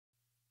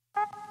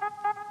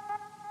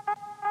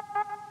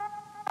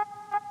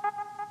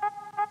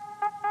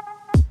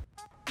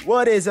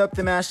What is up,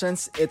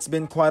 Timashans? It's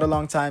been quite a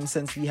long time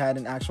since we had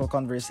an actual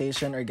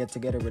conversation or get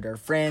together with our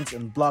friends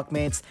and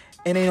blockmates,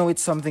 and I know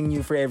it's something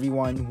new for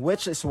everyone,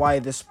 which is why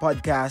this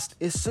podcast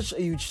is such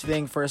a huge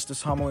thing for us to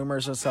somehow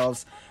immerse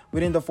ourselves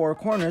within the four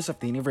corners of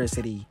the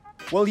university.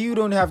 Well, you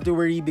don't have to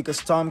worry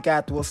because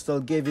Tomcat will still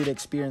give you the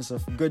experience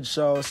of good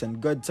shows and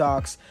good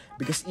talks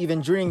because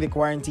even during the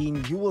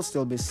quarantine, you will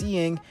still be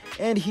seeing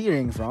and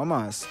hearing from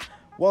us.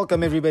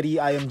 Welcome everybody,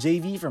 I am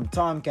JV from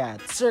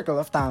Tomcat, Circle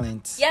of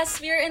Talents. Yes,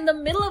 we're in the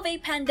middle of a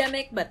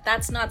pandemic, but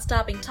that's not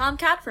stopping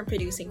Tomcat from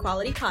producing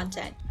quality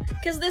content.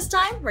 Because this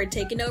time, we're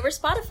taking over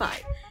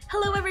Spotify.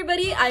 Hello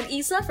everybody, I'm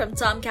Isa from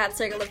Tomcat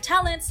Circle of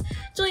Talents.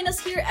 Join us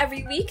here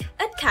every week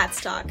at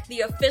Cats Talk,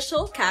 the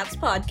official Cats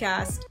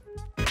podcast.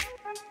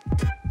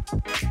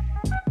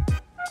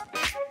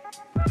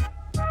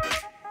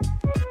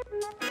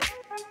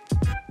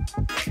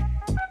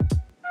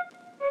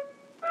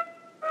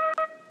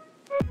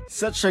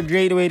 Such a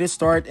great way to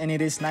start, and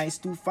it is nice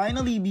to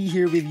finally be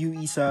here with you,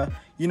 Isa.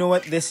 You know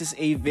what? This is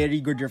a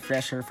very good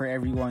refresher for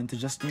everyone to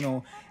just,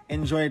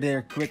 enjoy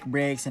their quick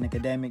breaks and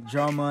academic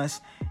dramas.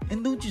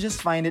 And don't you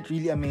just find it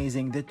really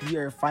amazing that we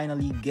are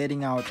finally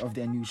getting out of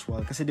the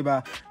unusual? Kasi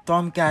diba,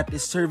 Tomcat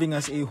is serving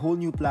us a whole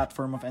new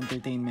platform of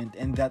entertainment,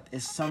 and that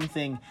is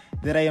something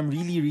that I am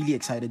really, really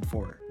excited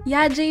for.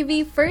 Yeah,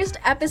 JV,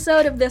 first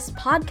episode of this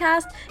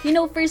podcast.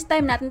 First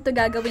time natin to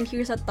gagawin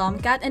here sa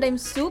Tomcat, and I'm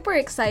super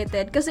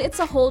excited kasi it's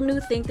a whole new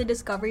thing to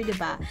discover,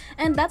 diba?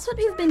 And that's what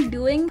we've been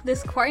doing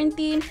this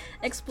quarantine,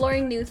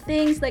 exploring new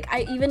things. Like,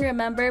 I even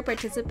remember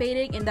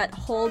participating in that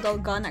whole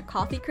Dalgona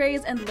coffee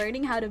craze and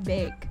learning how to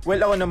bake.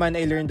 Well, ako naman,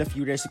 I learned a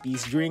few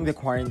recipes during the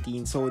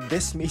quarantine, so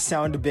this may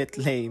sound a bit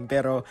lame,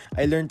 pero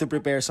I learned to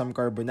prepare some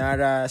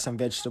carbonara, some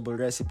vegetable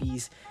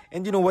recipes,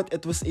 and you know what?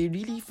 It was a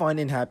really fun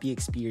and happy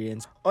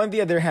experience. On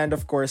the other hand,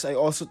 of course, I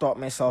also taught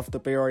myself to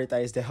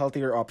prioritize the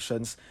healthier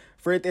options,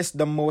 for it is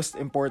the most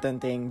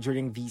important thing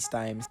during these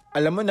times.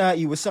 Alam mo na,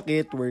 iwas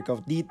sakit,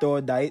 workout dito,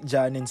 diet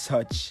dyan, and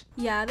such.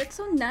 Yeah, that's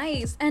so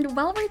nice. And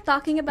while we're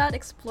talking about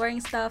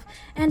exploring stuff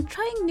and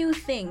trying new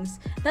things,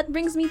 that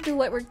brings me to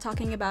what we're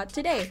talking about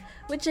today,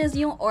 which is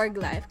yung org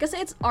life. Kasi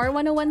it's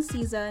R101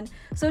 season,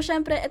 so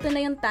syempre, ito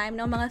na yung time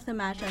ng mga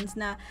Thematians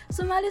na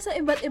sumali sa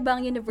iba't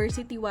ibang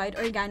university-wide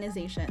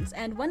organizations,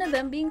 and one of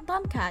them being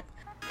Tomcat.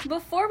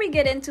 Before we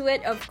get into it,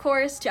 of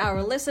course, to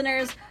our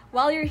listeners,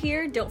 while you're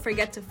here, don't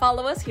forget to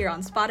follow us here on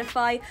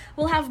Spotify.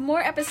 We'll have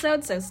more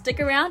episodes, so stick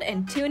around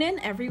and tune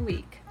in every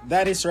week.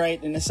 That is right,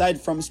 and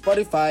aside from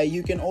Spotify,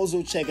 you can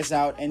also check us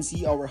out and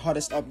see our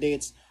hottest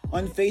updates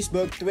on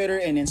Facebook, Twitter,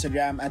 and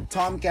Instagram at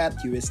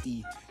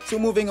TomcatUST. So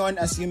moving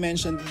on, as you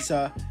mentioned,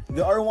 Isa,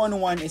 the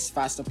R101 is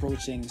fast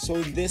approaching.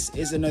 So this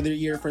is another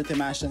year for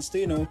Thematians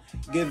to,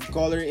 give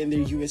color in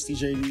their UST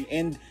journey.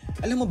 And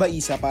alam mo ba,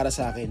 Isa, para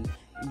sa akin,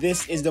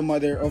 this is the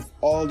mother of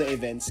all the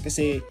events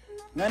kasi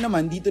nga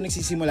naman dito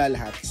nagsisimula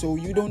lahat. So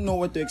you don't know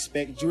what to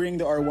expect during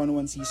the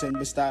R101 season.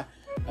 Basta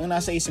ang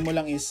nasa isip mo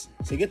lang is,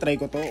 sige try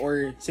ko to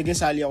or sige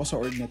sali ako sa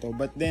org na to.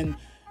 But then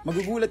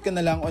magugulat ka na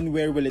lang on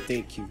where will it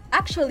take you.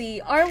 Actually,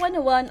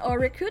 R101 or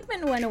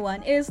Recruitment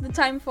 101 is the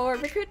time for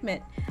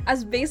recruitment.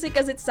 As basic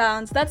as it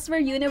sounds, that's where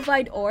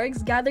unified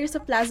orgs gather sa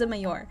Plaza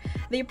Mayor.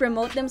 They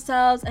promote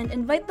themselves and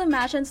invite the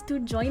Mashans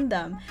to join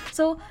them.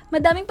 So,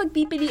 madaming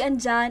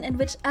pagpipilian dyan, and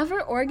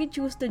whichever org you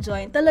choose to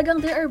join, talagang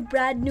there are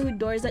brand new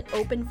doors that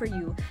open for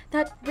you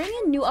that bring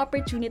in new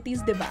opportunities,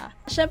 diba?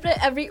 Syempre,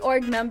 every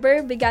org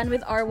member began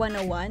with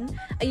R101.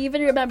 I even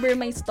remember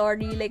my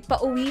story, like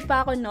pauwi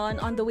pa ako noon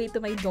on the way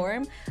to my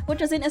dorm, which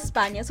was in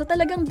Espanya. So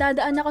talagang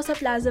dadaan ako sa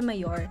Plaza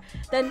Mayor.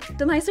 Then,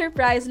 to my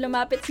surprise,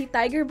 lumapit si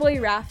Tiger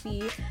Boy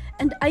Rafi.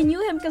 And I knew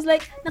him because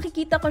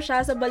nakikita ko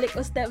siya sa Balik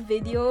o Step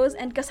videos,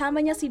 and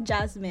kasama niya si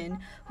Jasmine,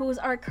 who's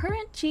our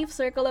current Chief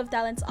Circle of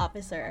Talents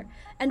Officer.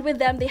 And with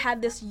them, they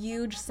had this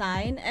huge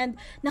sign, and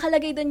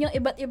nakalagay dun yung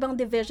iba't ibang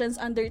divisions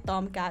under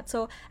Tomcat.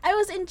 So I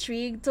was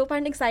intrigued, so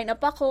parang nag-sign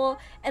up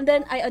ako, and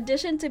then I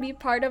auditioned to be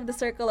part of the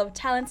Circle of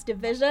Talents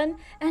division,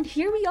 and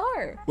here we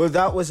are. Well,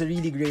 that was a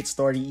really great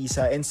story,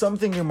 Isa, and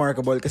something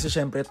remarkable kasi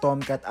syempre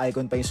Tomcat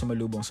icon pa yung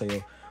sumalubong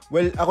sa'yo.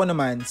 Well, ako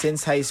naman,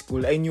 since high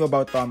school, I knew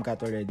about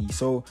Tomcat already.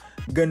 So,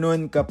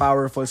 ganun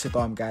ka-powerful si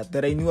Tomcat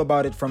that I knew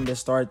about it from the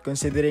start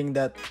considering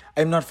that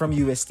I'm not from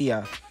UST.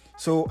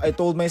 So, I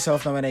told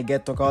myself na when I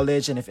get to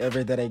college and if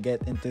ever that I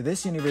get into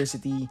this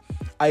university,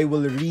 I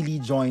will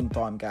really join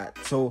Tomcat.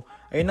 So,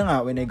 ayun na nga,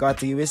 when I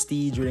got to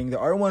UST during the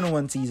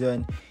R101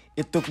 season,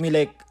 it took me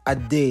like a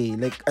day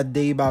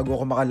bago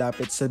ako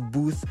makalapit sa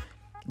booth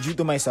due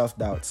to my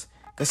self-doubts.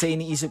 Kasi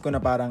iniisip ko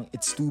na parang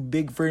it's too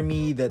big for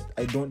me, that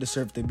I don't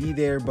deserve to be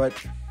there, but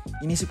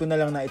inisip ko na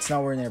lang na it's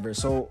now or never.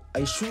 So,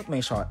 I shoot my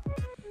shot.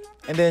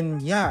 And then,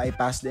 yeah, I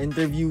passed the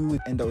interview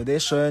and the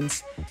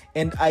auditions,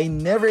 and I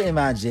never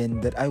imagined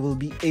that I will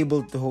be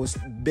able to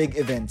host big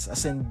events,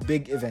 as in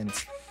big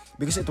events.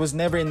 Because it was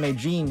never in my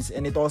dreams,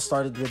 and it all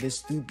started with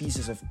these 2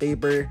 pieces of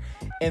paper,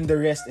 and the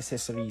rest is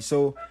history.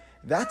 So,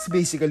 that's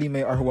basically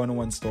my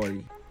R101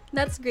 story.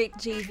 That's great,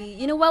 JV.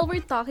 You know, while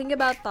we're talking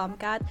about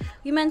Tomcat,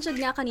 we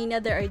mentioned nga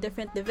kanina there are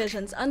different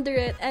divisions under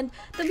it, and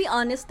to be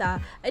honest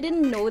I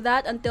didn't know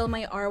that until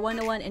my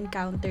R101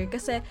 encounter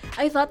kasi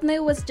I thought na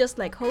it was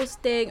just like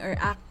hosting or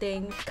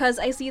acting because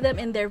I see them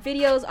in their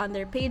videos, on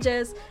their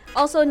pages,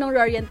 also no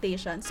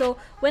orientation. So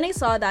when I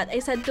saw that, I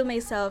said to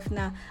myself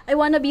na I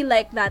wanna be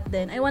like that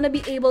then. I wanna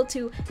be able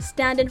to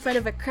stand in front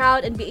of a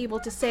crowd and be able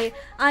to say,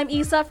 I'm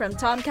Isa from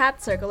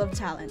Tomcat Circle of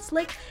Talents.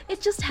 Like,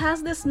 it just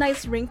has this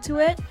nice ring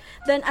to it.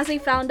 Then as I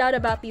found out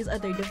about these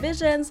other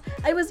divisions,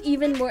 I was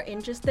even more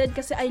interested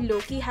kasi I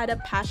low-key had a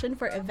passion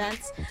for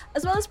events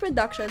as well as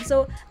production.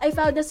 So I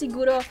found na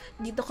siguro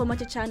dito ko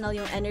ma-channel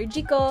yung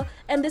energy ko,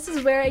 and this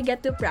is where I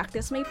get to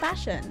practice my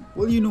passion.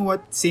 Well, you know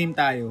what? Same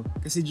tayo.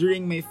 Kasi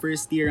during my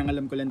first year, ang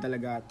alam ko lang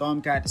talaga,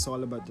 Tomcat is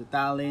all about the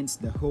talents,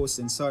 the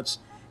hosts, and such.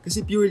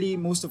 Kasi purely,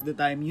 most of the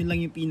time, yun lang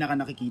yung pinaka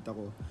nakikita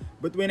ko.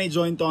 But when I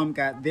joined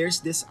Tomcat,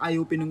 there's this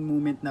eye-opening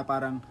moment na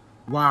parang,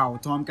 wow,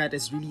 Tomcat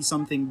is really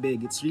something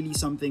big. It's really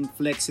something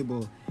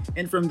flexible.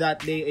 And from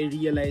that day, I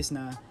realized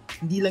na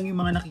hindi lang yung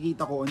mga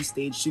nakikita ko on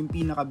stage yung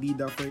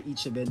pinakabida for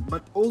each event,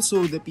 but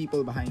also the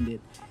people behind it.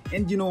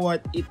 And you know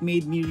what? It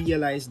made me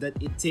realize that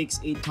it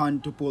takes a ton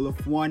to pull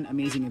off one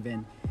amazing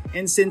event.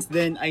 And since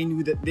then, I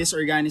knew that this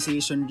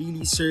organization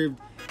really served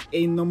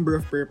a number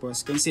of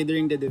purpose,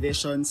 considering the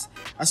divisions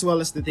as well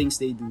as the things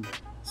they do.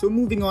 So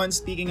moving on,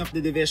 speaking of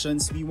the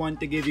divisions, we want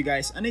to give you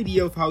guys an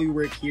idea of how we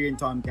work here in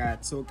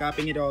Tomcat. So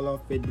capping it all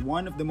off with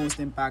one of the most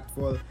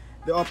impactful,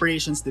 the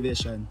operations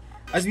division.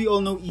 As we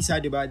all know, Isa,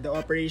 diba, the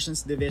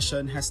operations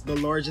division has the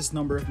largest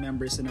number of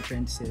members and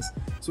apprentices.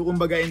 So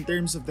kumbaga in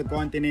terms of the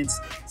continents,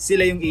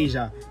 sila yung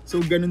Asia.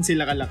 So ganun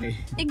sila kalaki.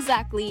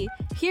 Exactly.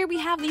 Here we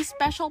have the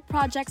special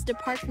projects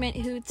department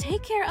who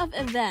take care of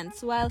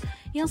events, while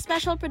yung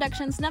special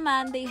productions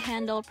naman, they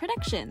handle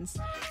productions.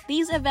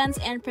 These events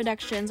and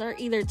productions are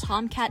either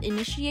Tomcat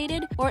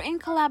initiated or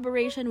in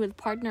collaboration with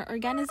partner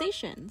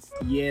organizations.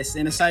 Yes,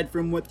 and aside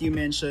from what you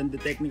mentioned,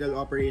 the technical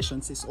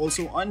operations is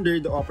also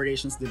under the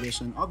operations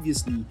division,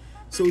 obviously.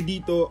 So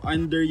dito,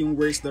 under yung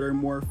works that are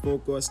more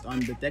focused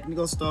on the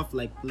technical stuff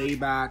like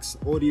playbacks,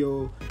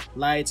 audio,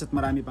 lights, at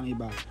marami pang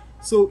iba.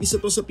 So isa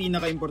to sa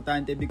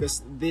pinaka-importante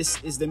because this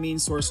is the main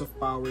source of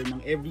power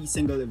ng every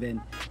single event.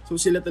 So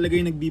sila talaga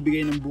yung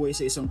nagbibigay ng buhay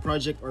sa isang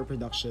project or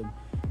production.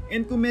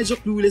 And kung medyo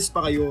clueless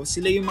pa kayo,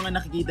 sila yung mga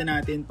nakikita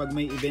natin pag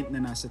may event na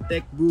nasa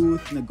tech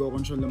booth,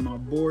 nagko-control ng mga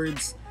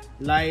boards,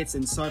 lights,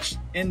 and such.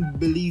 And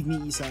believe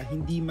me, Isa,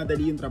 hindi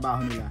madali yung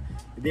trabaho nila.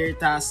 Their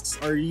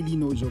tasks are really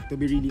no joke, to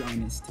be really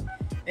honest.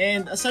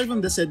 And aside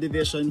from the said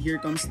division,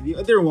 here comes the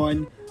other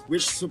one,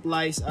 which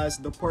supplies us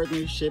the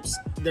partnerships,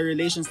 the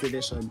relations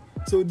division.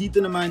 So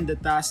dito naman,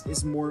 the task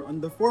is more on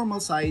the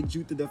formal side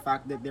due to the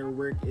fact that their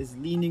work is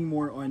leaning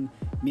more on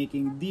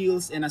making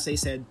deals and, as I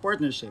said,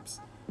 partnerships.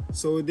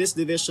 So this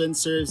division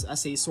serves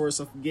as a source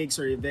of gigs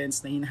or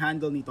events na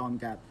hinhandle ni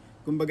Tomcat.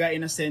 Kumbaga,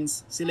 in a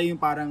sense, sila yung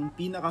parang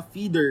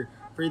pinaka-feeder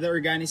for the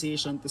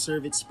organization to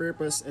serve its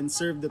purpose and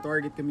serve the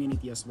target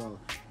community as well,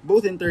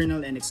 both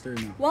internal and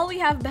external. While we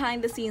have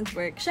behind-the-scenes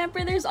work,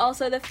 syempre there's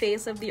also the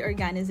face of the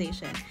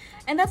organization.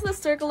 And that's the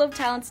Circle of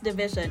Talents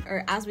division,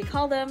 or as we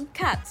call them,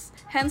 CATS.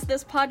 Hence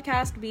this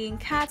podcast being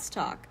CATS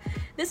Talk.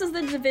 This is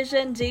the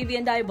division JV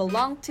and I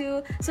belong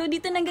to, so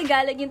dito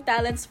nanggagaling yung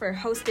talents for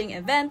hosting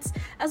events,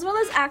 as well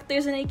as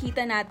actors na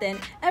nakikita natin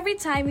every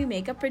time we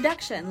make a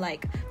production,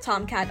 like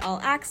Tomcat All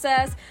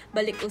Access,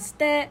 Balik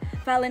Uste,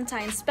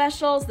 Valentine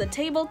Specials, The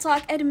Table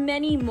Talk, and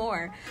many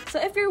more.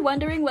 So if you're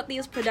wondering what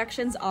these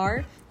productions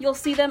are, you'll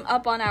see them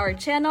up on our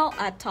channel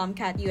at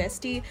Tomcat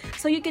UST,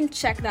 so you can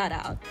check that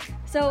out.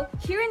 So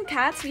here in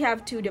CATS, we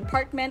have two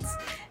departments.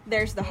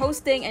 There's the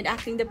hosting and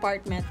acting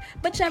department.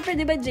 But syempre,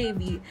 di ba,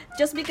 JV,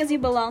 just because you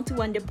belong to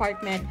one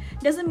department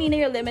doesn't mean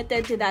you're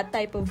limited to that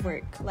type of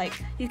work. Like,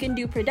 you can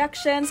do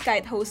productions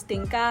kahit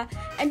hosting ka,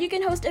 and you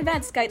can host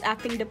events kahit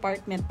acting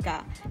department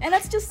ka. And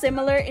that's just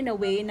similar in a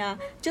way na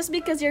just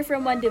because you're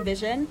from one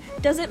division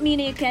doesn't mean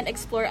you can't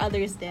explore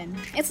others then.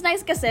 It's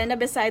nice kasi na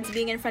besides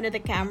being in front of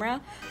the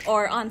camera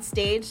or on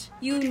stage,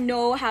 you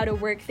know how to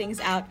work things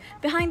out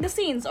behind the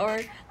scenes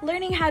or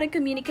learning how to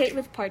communicate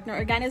with partner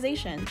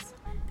organizations.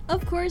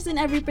 Of course, in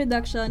every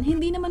production,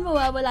 hindi naman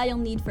mawawala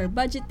yung need for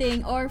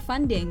budgeting or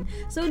funding.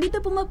 So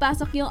dito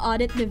pumapasok yung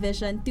audit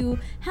division to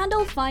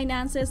handle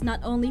finances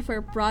not only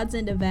for prods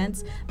and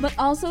events, but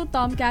also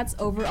Tomcat's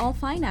overall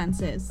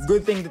finances.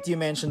 Good thing that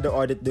you mentioned the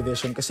audit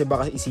division kasi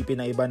baka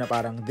isipin na iba na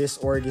parang this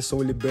org is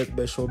solely built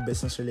by show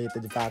business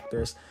related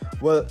factors.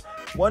 Well,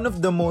 one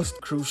of the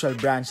most crucial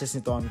branches ni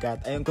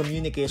Tomcat ay yung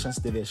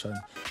communications division.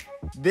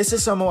 This is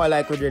somehow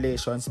alike with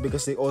relations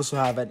because they also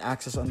have an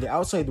access on the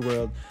outside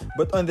world,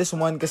 but on this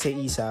one kasi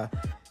Isa,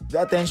 the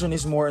attention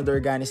is more on the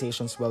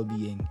organization's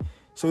well-being.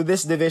 So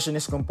this division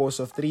is composed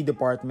of 3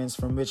 departments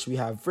from which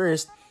we have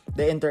first,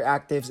 the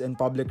Interactives and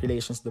Public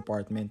Relations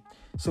Department.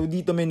 So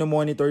dito may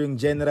monitor yung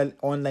general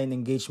online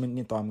engagement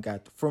ni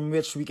Tomcat, from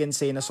which we can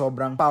say na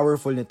sobrang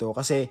powerful nito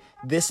kasi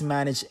this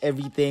manage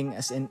everything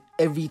as in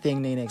everything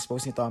na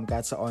ina-expose ni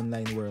Tomcat sa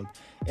online world.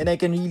 And I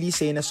can really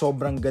say na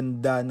sobrang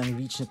ganda ng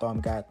reach ni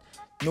Tomcat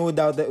no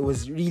doubt that it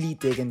was really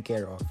taken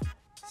care of.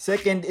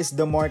 Second is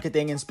the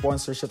marketing and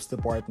sponsorships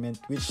department,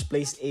 which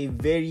plays a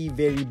very,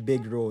 very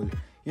big role.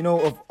 You know,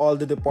 of all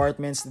the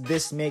departments,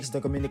 this makes the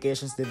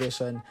communications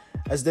division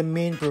as the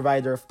main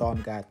provider of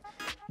Tomcat.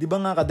 Di ba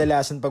nga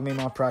kadalasan pag may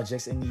mga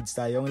projects and needs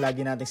tayo, ang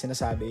lagi nating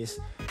sinasabi is,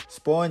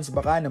 Spons,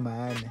 baka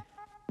naman.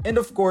 And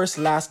of course,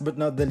 last but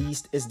not the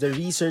least is the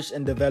research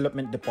and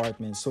development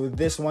department. So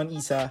this one,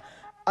 Isa,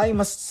 I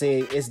must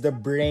say, is the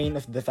brain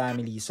of the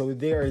family. So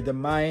they are the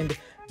mind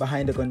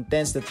behind the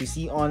contents that we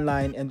see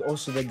online and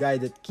also the guy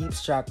that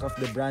keeps track of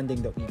the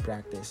branding that we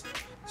practice.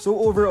 So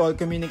overall,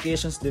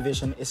 communications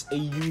division is a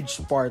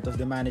huge part of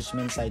the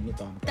management side ni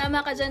Tom.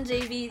 Tama ka dyan,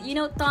 JV. You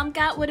know,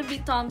 Tomcat wouldn't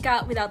be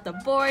Tomcat without the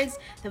boards,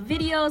 the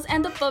videos,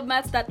 and the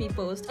PubMats that we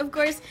post. Of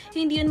course,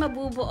 hindi yun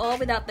mabubuo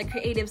without the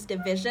creatives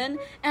division.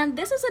 And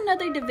this is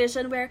another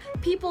division where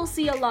people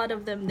see a lot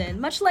of them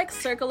then, much like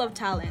Circle of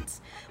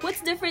Talents.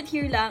 What's different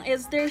here lang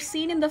is they're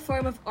seen in the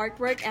form of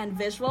artwork and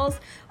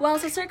visuals, while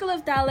sa Circle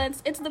of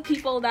Talents, it's the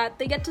people that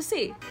they get to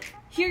see.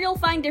 Here you'll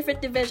find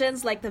different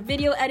divisions like the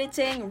video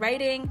editing,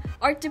 writing,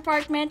 art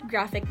department,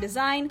 graphic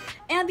design,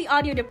 and the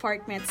audio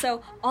department. So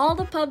all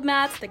the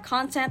PubMats, the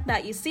content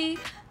that you see,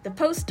 the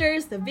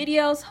posters, the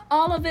videos,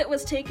 all of it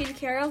was taken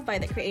care of by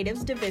the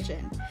creatives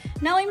division.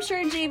 Now I'm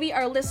sure, JV,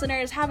 our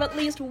listeners have at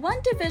least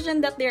one division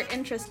that they're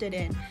interested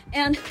in,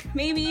 and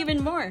maybe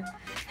even more.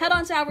 Head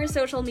on to our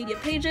social media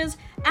pages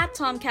at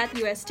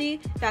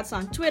TomcatUST, that's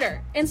on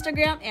Twitter,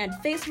 Instagram, and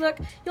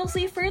Facebook. You'll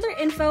see further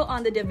info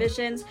on the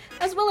divisions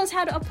as well as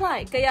how to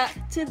apply. Kaya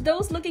to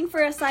those looking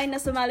for a sign na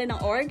sumali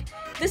ng org,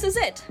 this is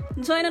it.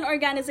 Join an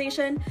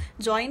organization,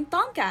 join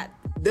Tomcat.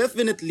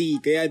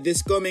 Definitely. Kaya this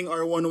coming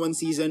R101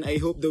 season,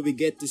 I hope that we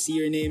get to see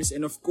your names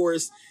and of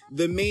course,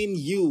 the main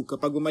you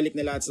kapag bumalik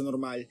na lahat sa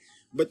normal.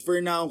 But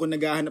for now, kung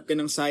naghahanap ka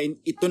ng sign,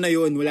 ito na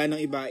yon, wala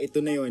nang iba, ito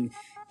na yon.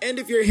 And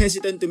if you're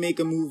hesitant to make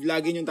a move,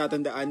 lagi niyong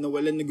tatandaan na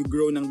walang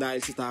nag-grow ng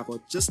dahil sa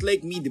takot. Just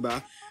like me, di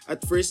ba?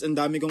 At first, ang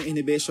dami kong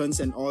inhibitions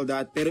and all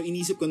that, pero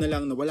inisip ko na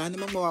lang na wala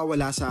namang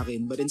mawawala sa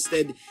akin. But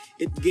instead,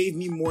 it gave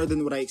me more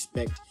than what I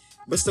expect.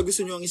 Basta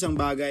gusto nyo ang isang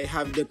bagay,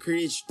 have the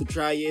courage to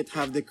try it,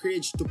 have the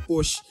courage to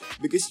push,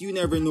 because you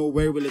never know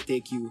where will it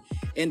take you.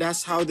 And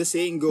as how the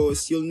saying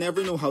goes, you'll never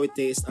know how it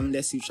tastes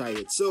unless you try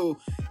it. So,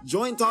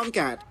 join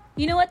Tomcat!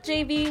 You know what,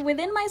 JV?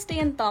 Within my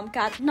stay in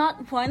Tomcat,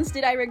 not once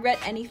did I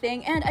regret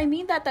anything, and I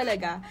mean that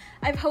talaga.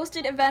 I've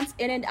hosted events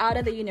in and out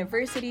of the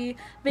university,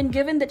 been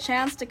given the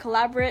chance to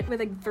collaborate with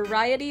a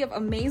variety of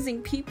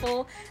amazing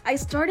people. I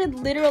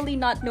started literally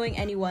not knowing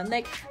anyone.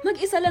 Like,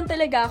 mag-isa lang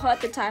talaga ako at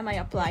the time I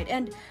applied.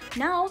 And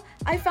now,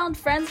 I found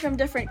friends from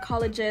different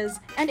colleges,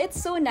 and it's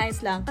so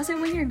nice lang. Kasi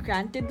when you're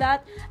granted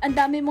that, ang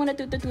dami mong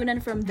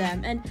natututunan from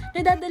them, and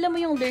nadadala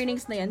mo yung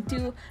learnings na yan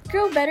to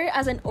grow better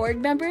as an org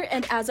member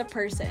and as a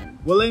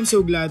person. Well, I'm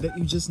so glad that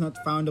you just not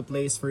found a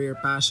place for your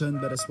passion,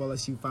 but as well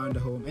as you found a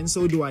home. And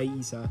so do I,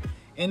 Isa.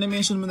 And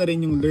na-mention mo na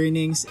rin yung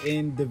learnings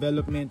and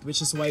development, which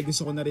is why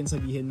gusto ko na rin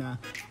sabihin na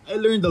I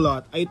learned a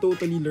lot. I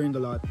totally learned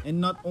a lot. And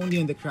not only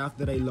on the craft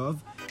that I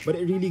love, but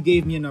it really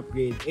gave me an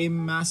upgrade. A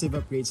massive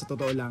upgrade sa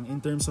totoo lang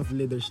in terms of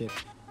leadership.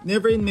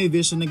 Never in my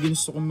vision na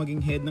ginusto kong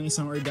maging head ng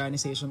isang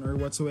organization or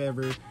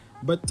whatsoever.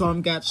 But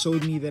Tomcat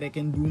showed me that I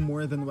can do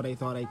more than what I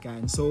thought I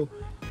can. So,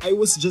 I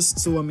was just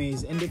so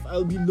amazed. And if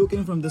I'll be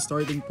looking from the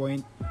starting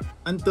point,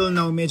 until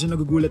now, medyo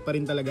nagugulat pa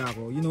rin talaga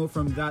ako. You know,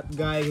 from that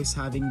guy who's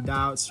having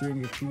doubts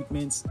during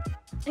recruitments.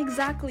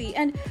 Exactly,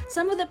 and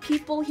some of the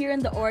people here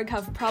in the org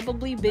have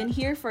probably been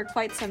here for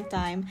quite some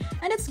time,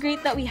 and it's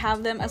great that we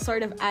have them as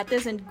sort of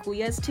ates and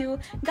kuyas to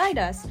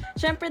guide us.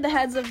 Syempre, the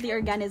heads of the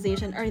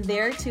organization are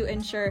there to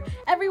ensure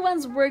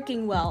everyone's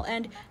working well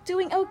and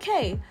doing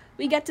okay.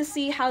 We get to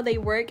see how they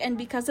work, and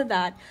because of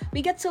that, we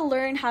get to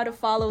learn how to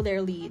follow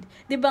their lead.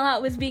 Diba nga,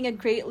 with being a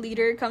great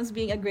leader comes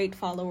being a great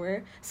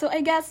follower. So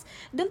I guess,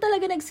 dun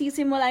talaga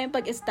nagsisimula yung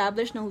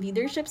pag-establish ng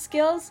leadership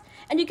skills,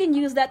 and you can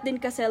use that din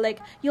kasi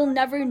like, you'll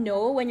never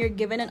know when you're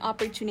given an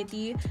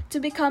opportunity to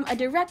become a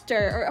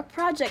director or a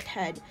project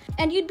head,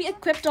 and you'd be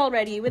equipped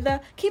already with the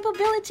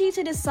capability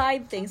to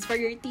decide things for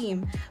your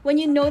team when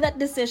you know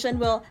that decision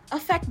will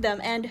affect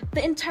them and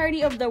the entirety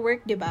of the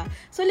work, diba?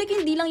 So like,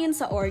 hindi lang yun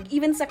sa org,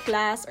 even sa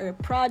class or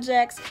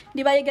projects,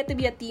 di ba, you get to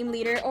be a team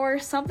leader or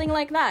something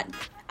like that.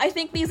 I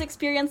think these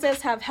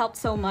experiences have helped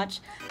so much.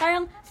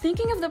 Parang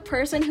thinking of the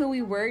person who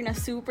we were na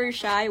super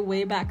shy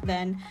way back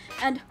then,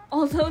 and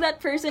although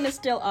that person is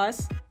still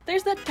us,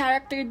 there's that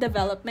character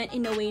development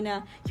in a way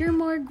na you're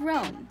more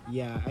grown.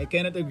 Yeah, I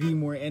cannot agree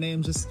more, and I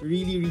am just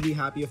really, really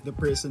happy of the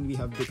person we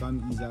have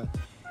become, Isa.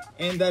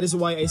 And that is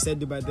why I said,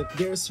 diba, that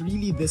there's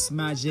really this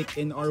magic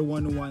in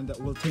R101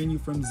 that will turn you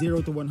from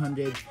 0 to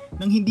 100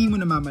 nang hindi mo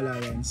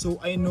namamalayan. So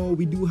I know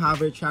we do have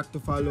our track to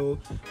follow,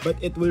 but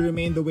it will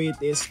remain the way it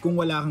is kung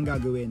wala kang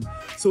gagawin.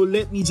 So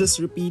let me just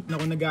repeat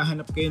na kung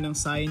naghahanap kayo ng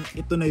sign,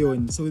 ito na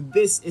yun. So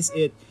this is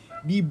it.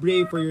 Be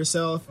brave for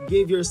yourself,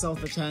 give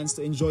yourself a chance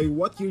to enjoy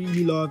what you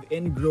really love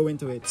and grow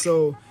into it.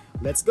 So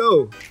Let's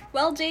go!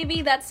 Well,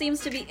 JB, that seems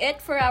to be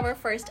it for our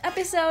first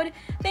episode.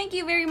 Thank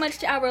you very much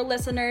to our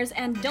listeners,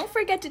 and don't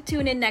forget to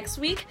tune in next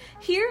week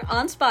here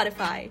on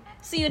Spotify.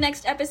 See you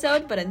next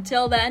episode, but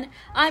until then,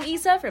 I'm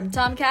Isa from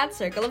Tomcat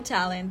Circle of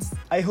Talents.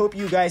 I hope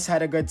you guys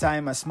had a good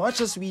time as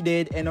much as we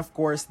did, and of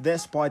course,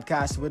 this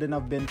podcast wouldn't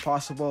have been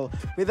possible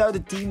without the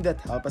team that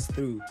helped us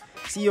through.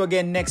 See you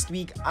again next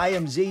week. I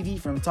am JV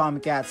from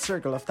Tomcat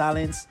Circle of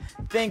Talents.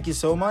 Thank you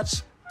so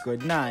much.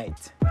 Good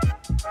night.